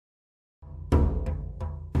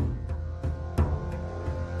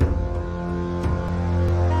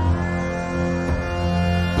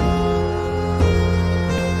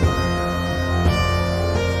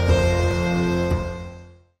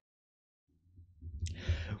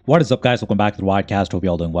What is up, guys? Welcome back to the Rodecast. Hope you're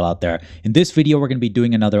all doing well out there. In this video, we're going to be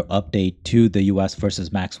doing another update to the U.S.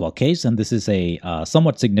 versus Maxwell case, and this is a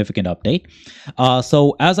somewhat significant update.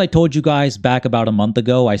 So as I told you guys back about a month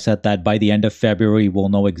ago, I said that by the end of February, we'll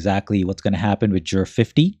know exactly what's going to happen with Juror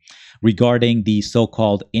 50 regarding the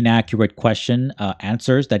so-called inaccurate question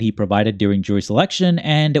answers that he provided during jury selection,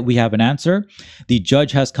 and we have an answer. The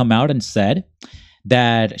judge has come out and said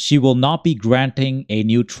that she will not be granting a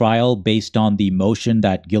new trial based on the motion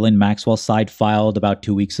that Ghislaine Maxwell's side filed about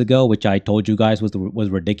 2 weeks ago, which I told you guys was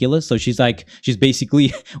ridiculous. So she's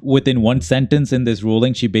basically within one sentence in this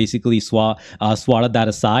ruling, she basically swatted that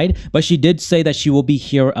aside. But she did say that she will be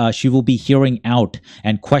hearing out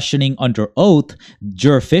and questioning under oath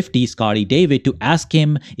Juror 50, Scotty David, to ask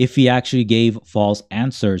him if he actually gave false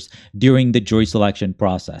answers during the jury selection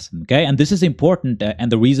process. Okay, and this is important,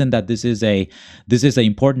 and the reason that this is an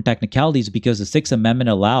important technicality is because the Sixth Amendment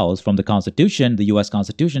allows from the Constitution, the U.S.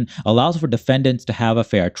 Constitution, allows for defendants to have a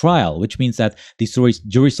fair trial, which means that the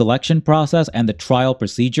jury selection process and the trial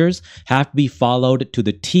procedures have to be followed to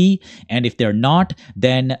the T, and if they're not,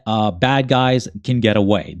 then bad guys can get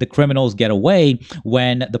away. The criminals get away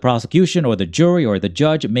when the prosecution or the jury or the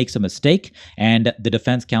judge makes a mistake, and the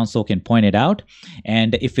defense counsel can point it out,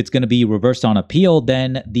 and if it's going to be reversed on appeal,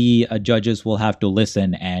 then the judges will have to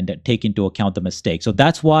listen and take into account the mistake. So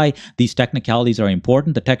that's why these technicalities are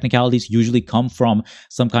important. The technicalities usually come from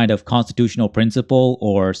some kind of constitutional principle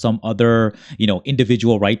or some other,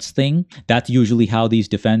 individual rights thing. That's usually how these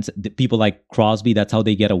people like Crosby, that's how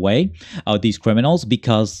they get away, these criminals,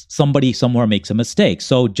 because somebody somewhere makes a mistake.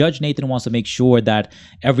 So Judge Nathan wants to make sure that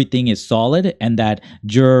everything is solid and that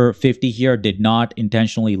Juror 50 here did not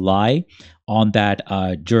intentionally lie on that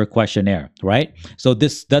juror questionnaire, right? So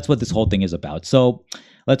that's what this whole thing is about. So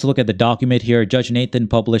let's look at the document here. Judge Nathan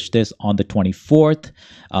published this on the 24th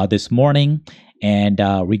this morning. And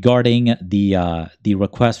regarding the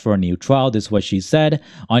request for a new trial, this is what she said.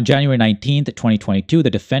 On January 19th, 2022, the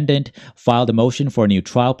defendant filed a motion for a new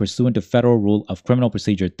trial pursuant to Federal Rule of Criminal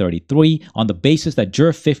Procedure 33 on the basis that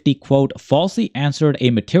Juror 50, quote, falsely answered a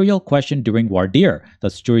material question during voir dire,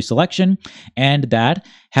 that's jury selection, and that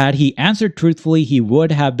had he answered truthfully, he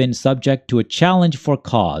would have been subject to a challenge for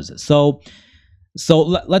cause. So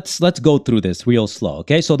let's go through this real slow,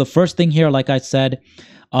 okay? So the first thing here, like I said,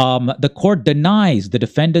 the court denies the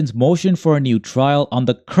defendant's motion for a new trial on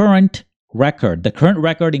the current record. The current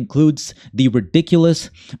record includes the ridiculous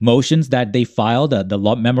motions that they filed,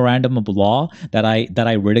 the memorandum of law that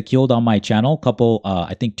I ridiculed on my channel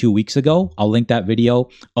I think 2 weeks ago. I'll link that video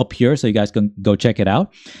up here so you guys can go check it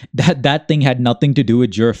out. That thing had nothing to do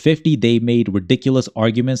with Juror 50. They made ridiculous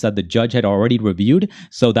arguments that the judge had already reviewed.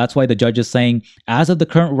 So that's why the judge is saying, as of the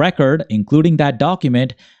current record, including that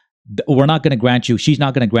document, she's not going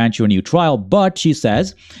to grant you a new trial, but she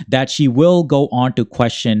says that she will go on to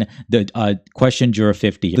question Juror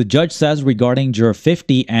 50. The judge says regarding Juror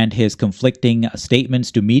 50 and his conflicting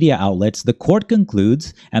statements to media outlets, the court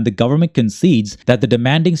concludes and the government concedes that the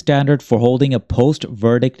demanding standard for holding a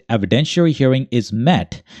post-verdict evidentiary hearing is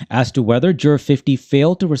met as to whether Juror 50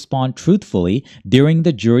 failed to respond truthfully during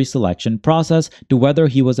the jury selection process to whether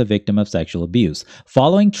he was a victim of sexual abuse.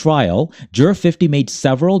 Following trial, Juror 50 made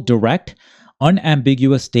several direct,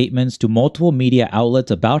 unambiguous statements to multiple media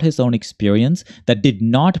outlets about his own experience that did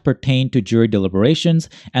not pertain to jury deliberations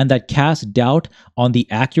and that cast doubt on the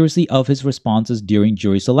accuracy of his responses during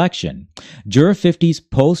jury selection. Juror 50's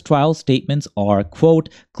post-trial statements are, quote,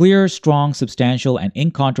 clear, strong, substantial, and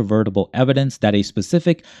incontrovertible evidence that a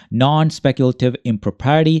specific non-speculative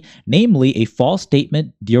impropriety, namely a false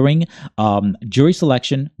statement during jury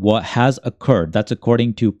selection, has occurred. That's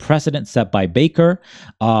according to precedent set by Baker,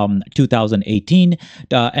 2018.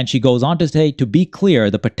 And she goes on to say, to be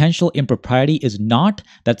clear, the potential impropriety is not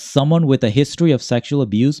that someone with a history of sexual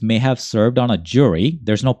abuse may have served on a jury.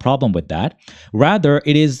 There's no problem with that. Rather,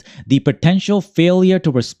 it is the potential failure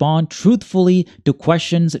to respond truthfully to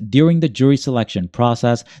questions during the jury selection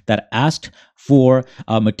process that asked for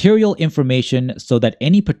material information so that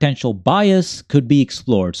any potential bias could be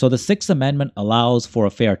explored. So the Sixth Amendment allows for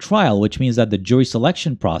a fair trial, which means that the jury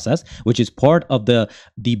selection process, which is part of the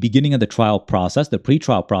beginning of the trial process, the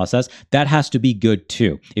pretrial process, that has to be good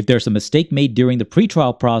too. If there's a mistake made during the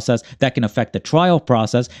pretrial process, that can affect the trial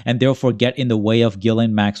process and therefore get in the way of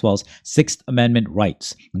Ghislaine Maxwell's Sixth Amendment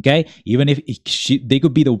rights. Okay? Even if they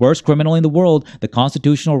could be the worst criminal in the world, the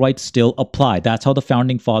constitutional rights still apply. That's how the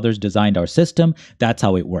founding fathers designed our system. system. That's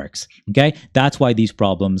how it works. Okay, that's why these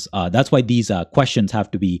problems, that's why these questions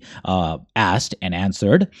have to be asked and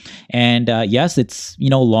answered. And yes, it's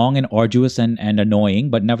long and arduous and annoying,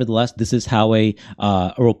 but nevertheless, this is how a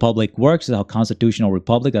republic works. This is how constitutional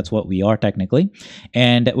republic. That's what we are technically.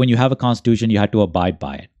 And when you have a constitution, you have to abide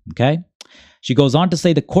by it. Okay. She goes on to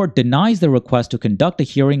say the court denies the request to conduct a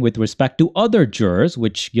hearing with respect to other jurors,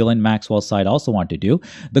 which Gill and Maxwell's side also want to do.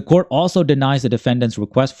 The court also denies the defendant's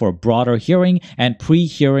request for a broader hearing and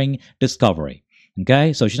pre-hearing discovery.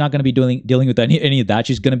 Okay, so she's not going to be dealing with any of that.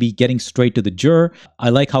 She's going to be getting straight to the juror. I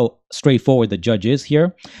like how straightforward the judge is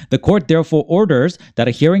here. The court therefore orders that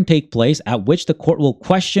a hearing take place at which the court will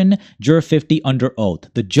question Juror 50 under oath.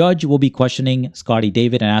 The judge will be questioning Scotty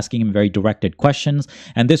David and asking him very directed questions,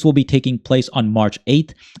 and this will be taking place on March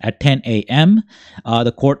 8th at 10 a.m.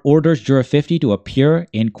 The court orders Juror 50 to appear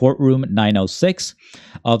in courtroom 906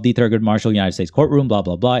 of the Thurgood Marshall United States Courtroom, blah,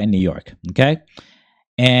 blah, blah, in New York. Okay?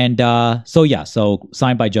 And so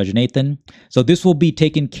signed by Judge Nathan. So this will be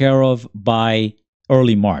taken care of by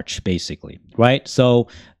early March, basically, right? So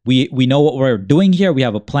we know what we're doing here. We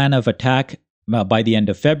have a plan of attack by the end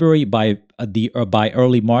of February. By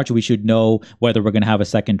early March, we should know whether we're going to have a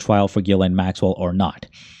second trial for Gill and Maxwell or not.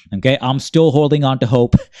 Okay, I'm still holding on to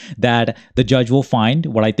hope that the judge will find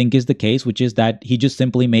what I think is the case, which is that he just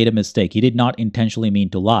simply made a mistake. He did not intentionally mean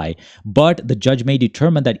to lie, but the judge may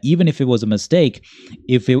determine that even if it was a mistake,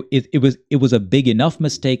 if it was a big enough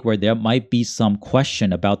mistake where there might be some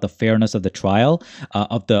question about the fairness of the trial,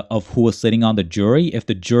 of who was sitting on the jury, if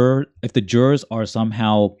the jurors are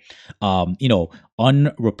somehow,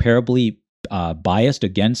 unrepairably biased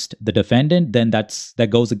against the defendant, then that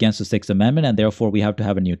goes against the Sixth Amendment, and therefore we have to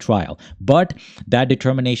have a new trial. But that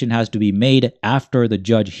determination has to be made after the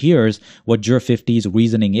judge hears what Juror 50's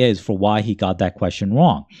reasoning is for why he got that question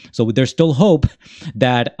wrong. So there's still hope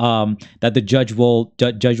that the judge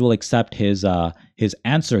will accept his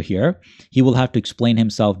answer here. He will have to explain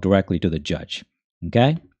himself directly to the judge.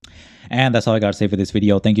 Okay. And that's all I got to say for this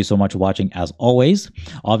video. Thank you so much for watching as always.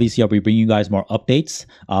 Obviously, I'll be bringing you guys more updates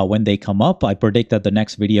when they come up. I predict that the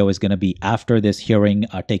next video is going to be after this hearing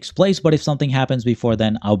takes place. But if something happens before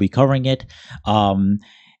then, I'll be covering it. So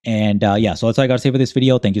that's all I got to say for this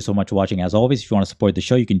video. Thank you so much for watching as always. If you want to support the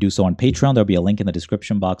show, you can do so on Patreon. There'll be a link in the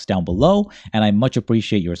description box down below. And I much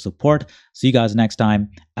appreciate your support. See you guys next time.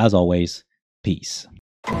 As always, peace.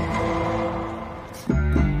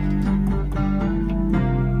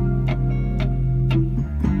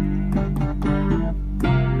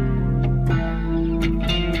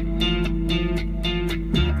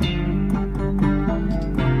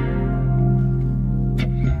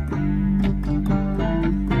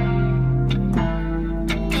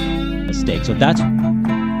 So that's